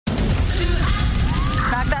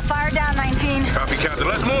Captain.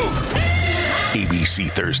 Let's move. ABC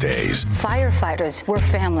Thursdays. Firefighters, we're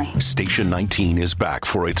family. Station 19 is back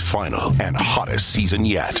for its final and hottest season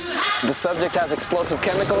yet. The subject has explosive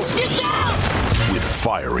chemicals. Get down! With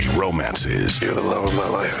fiery romances. You're the love of my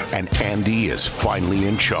life. And Andy is finally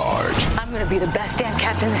in charge. I'm going to be the best damn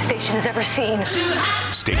captain the station has ever seen.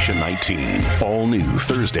 Station 19. All new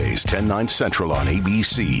Thursdays, 10/9 Central on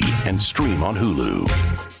ABC and stream on Hulu.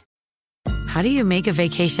 How do you make a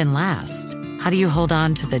vacation last? How do you hold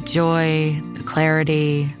on to the joy, the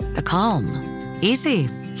clarity, the calm? Easy.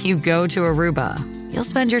 You go to Aruba. You'll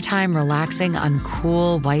spend your time relaxing on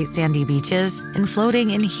cool, white, sandy beaches and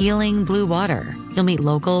floating in healing blue water. You'll meet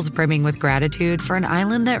locals brimming with gratitude for an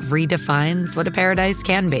island that redefines what a paradise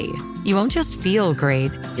can be. You won't just feel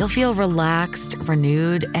great. You'll feel relaxed,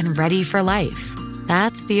 renewed, and ready for life.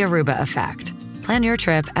 That's the Aruba effect. Plan your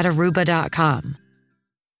trip at Aruba.com.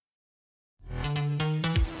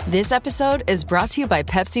 This episode is brought to you by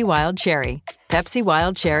Pepsi Wild Cherry. Pepsi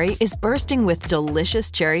Wild Cherry is bursting with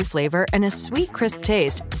delicious cherry flavor and a sweet, crisp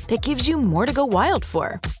taste that gives you more to go wild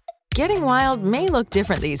for. Getting wild may look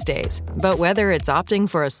different these days, but whether it's opting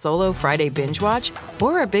for a solo Friday binge watch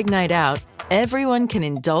or a big night out, everyone can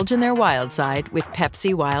indulge in their wild side with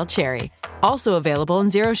Pepsi Wild Cherry. Also available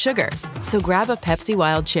in Zero Sugar. So grab a Pepsi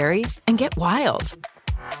Wild Cherry and get wild.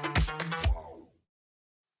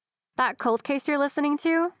 That cold case you're listening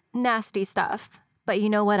to? Nasty stuff. But you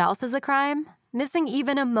know what else is a crime? Missing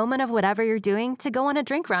even a moment of whatever you're doing to go on a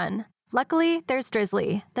drink run. Luckily, there's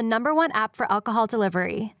Drizzly, the #1 app for alcohol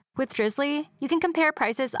delivery. With Drizzly, you can compare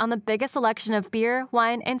prices on the biggest selection of beer,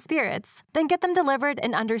 wine, and spirits, then get them delivered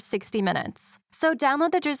in under 60 minutes. So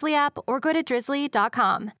download the Drizzly app or go to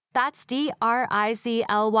drizzly.com. That's DRIZLY.com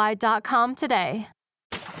today.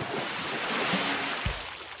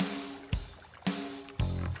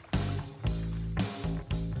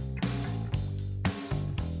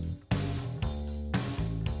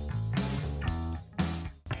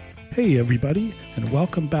 Hey everybody, and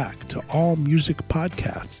welcome back to All Music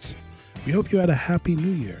Podcasts. We hope you had a happy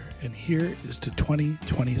new year, and here is to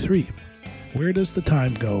 2023. Where does the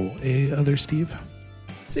time go, other Steve?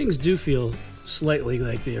 Things do feel slightly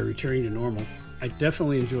like they are returning to normal. I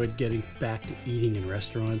definitely enjoyed getting back to eating in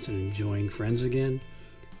restaurants and enjoying friends again.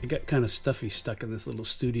 I got kind of stuffy stuck in this little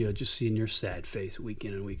studio just seeing your sad face week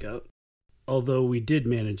in and week out. Although we did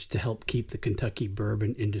manage to help keep the Kentucky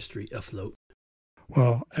bourbon industry afloat.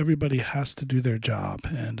 Well, everybody has to do their job,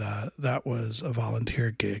 and that was a volunteer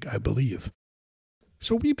gig, I believe.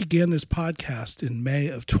 So we began this podcast in May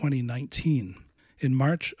of 2019. In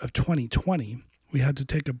March of 2020, we had to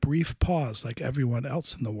take a brief pause like everyone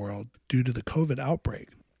else in the world due to the COVID outbreak.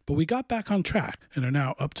 But we got back on track and are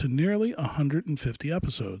now up to nearly 150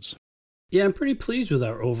 episodes. Yeah, I'm pretty pleased with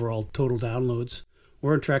our overall total downloads.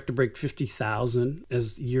 We're on track to break 50,000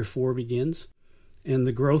 as year 4 begins. And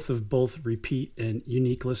the growth of both repeat and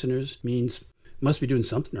unique listeners means must be doing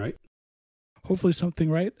something right. Hopefully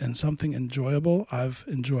something right and something enjoyable. I've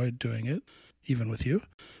enjoyed doing it, even with you.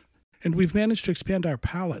 And we've managed to expand our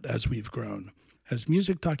palette as we've grown. As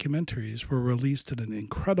music documentaries were released at an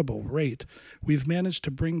incredible rate, we've managed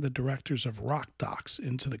to bring the directors of rock docs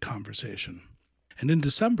into the conversation. And in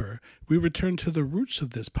December, we returned to the roots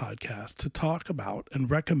of this podcast to talk about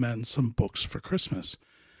and recommend some books for Christmas.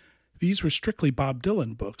 These were strictly Bob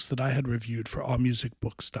Dylan books that I had reviewed for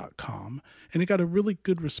allmusicbooks.com, and it got a really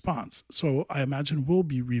good response, so I imagine we'll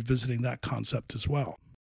be revisiting that concept as well.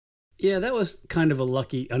 Yeah, that was kind of a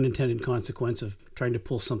lucky unintended consequence of trying to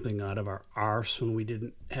pull something out of our arse when we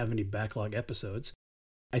didn't have any backlog episodes.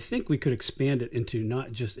 I think we could expand it into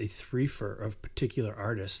not just a threefer of particular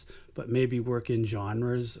artists, but maybe work in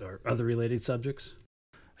genres or other related subjects.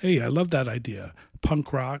 Hey, I love that idea.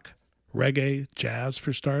 Punk rock, reggae, jazz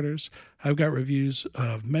for starters. I've got reviews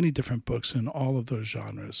of many different books in all of those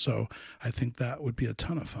genres, so I think that would be a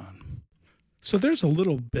ton of fun. So there's a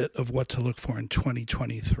little bit of what to look for in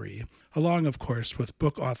 2023, along, of course, with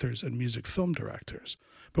book authors and music film directors.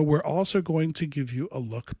 But we're also going to give you a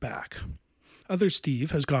look back. Other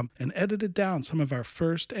Steve has gone and edited down some of our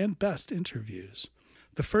first and best interviews.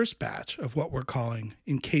 The first batch of what we're calling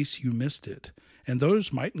In Case You Missed It. And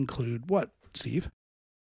those might include what, Steve?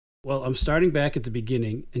 Well, I'm starting back at the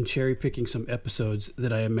beginning and cherry-picking some episodes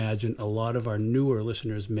that I imagine a lot of our newer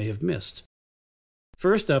listeners may have missed.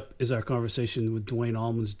 First up is our conversation with Duane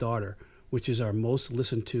Allman's daughter, which is our most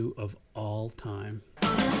listened to of all time.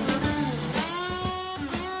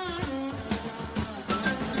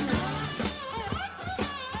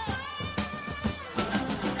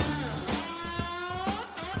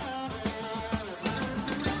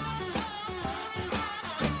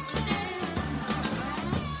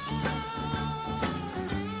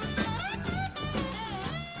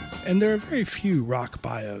 And there are very few rock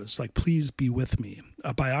bios, like Please Be With Me,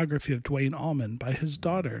 a biography of Duane Allman by his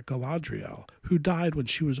daughter, Galadriel, who died when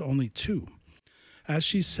she was only 2. As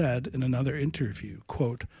she said in another interview,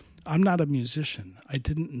 quote, "I'm not a musician. I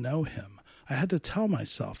didn't know him. I had to tell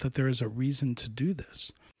myself that there is a reason to do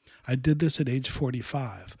this. I did this at age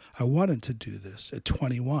 45. I wanted to do this at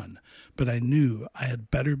 21, but I knew I had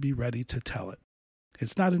better be ready to tell it.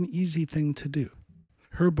 It's not an easy thing to do."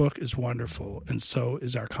 Her book is wonderful, and so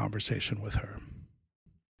is our conversation with her.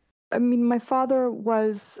 I mean, my father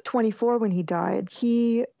was 24 when he died.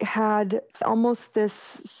 He had almost this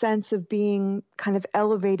sense of being kind of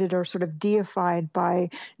elevated or sort of deified by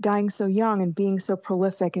dying so young and being so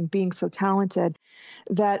prolific and being so talented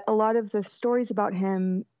that a lot of the stories about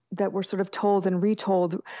him that were sort of told and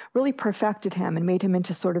retold really perfected him and made him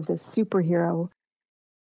into sort of this superhero.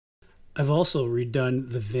 I've also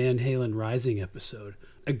redone the Van Halen Rising episode,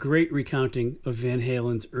 a great recounting of Van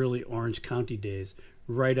Halen's early Orange County days,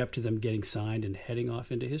 right up to them getting signed and heading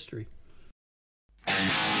off into history.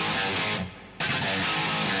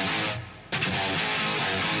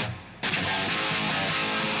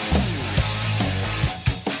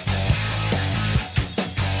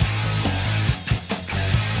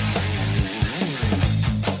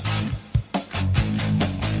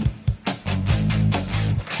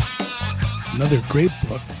 Another great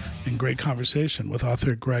book and great conversation with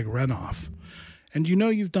author Greg Renoff. And you know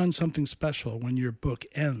you've done something special when your book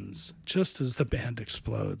ends just as the band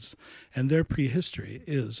explodes. And their prehistory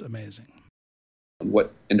is amazing.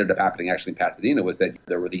 What ended up happening actually in Pasadena was that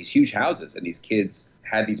there were these huge houses and these kids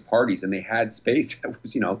had these parties and they had space that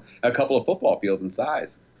was, a couple of football fields in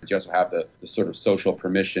size. You also have the sort of social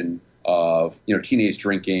permission of, teenage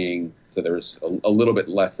drinking. So there was a little bit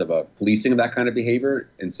less of a policing of that kind of behavior.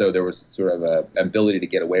 And so there was sort of an ability to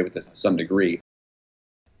get away with this to some degree.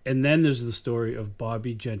 And then there's the story of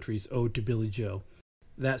Bobbie Gentry's Ode to Billie Joe.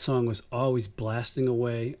 That song was always blasting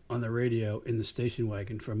away on the radio in the station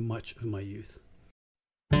wagon for much of my youth.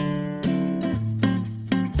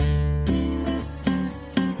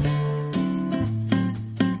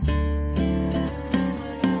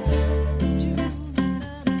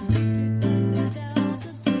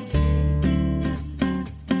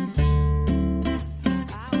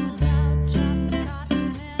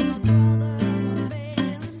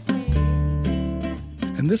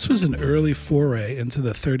 This was an early foray into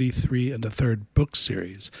the 33 and a Third book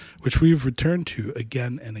series, which we've returned to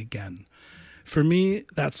again and again. For me,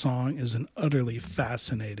 that song is an utterly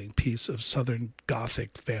fascinating piece of Southern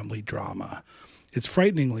Gothic family drama. It's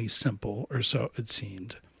frighteningly simple, or so it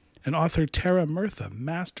seemed. And author Tara Murtha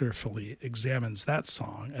masterfully examines that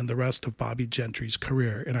song and the rest of Bobbie Gentry's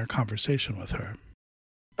career in our conversation with her.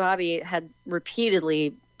 Bobbie had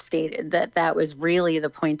repeatedly stated that that was really the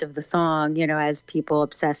point of the song, as people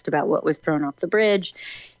obsessed about what was thrown off the bridge,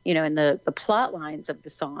 and the plot lines of the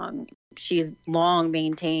song. She's long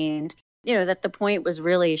maintained, that the point was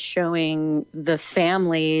really showing the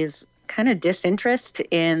family's kind of disinterest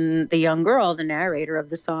in the young girl, the narrator of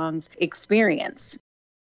the song's experience.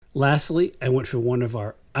 Lastly, I went for one of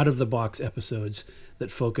our out-of-the-box episodes that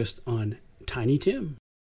focused on Tiny Tim.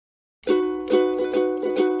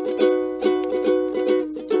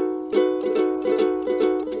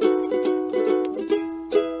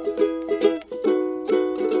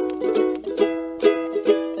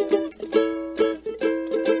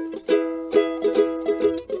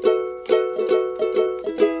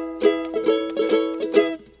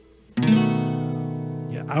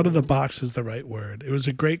 Out of the box is the right word. It was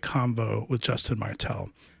a great convo with Justin Martell,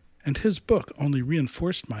 and his book only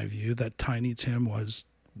reinforced my view that Tiny Tim was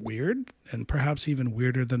weird, and perhaps even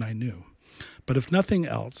weirder than I knew. But if nothing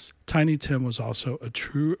else, Tiny Tim was also a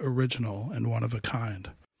true original and one of a kind,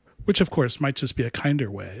 which of course might just be a kinder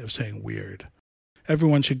way of saying weird.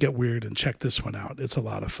 Everyone should get weird and check this one out. It's a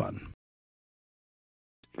lot of fun.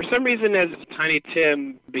 For some reason, as Tiny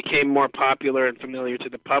Tim became more popular and familiar to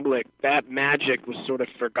the public, that magic was sort of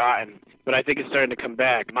forgotten. But I think it's starting to come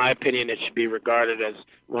back. In my opinion, it should be regarded as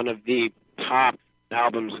one of the top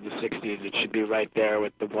albums of the 60s. It should be right there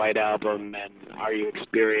with the White Album and Are You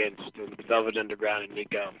Experienced and Velvet Underground and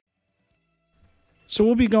Nico. So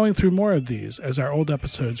we'll be going through more of these as our old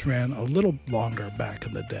episodes ran a little longer back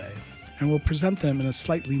in the day, and we'll present them in a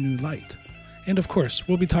slightly new light. And of course,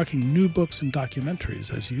 we'll be talking new books and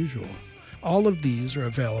documentaries as usual. All of these are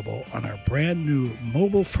available on our brand new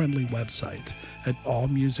mobile-friendly website at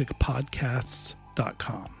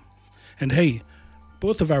allmusicpodcasts.com. And hey,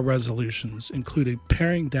 both of our resolutions included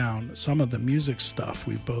paring down some of the music stuff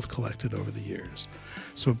we've both collected over the years.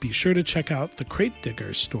 So be sure to check out the Crate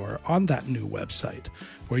Digger store on that new website,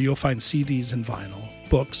 where you'll find CDs and vinyl,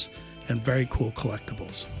 books, and very cool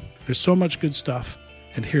collectibles. There's so much good stuff,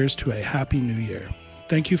 and here's to a happy new year.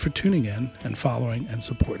 Thank you for tuning in and following and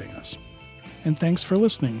supporting us. And thanks for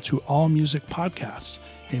listening to All Music Podcasts,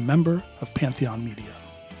 a member of Pantheon Media.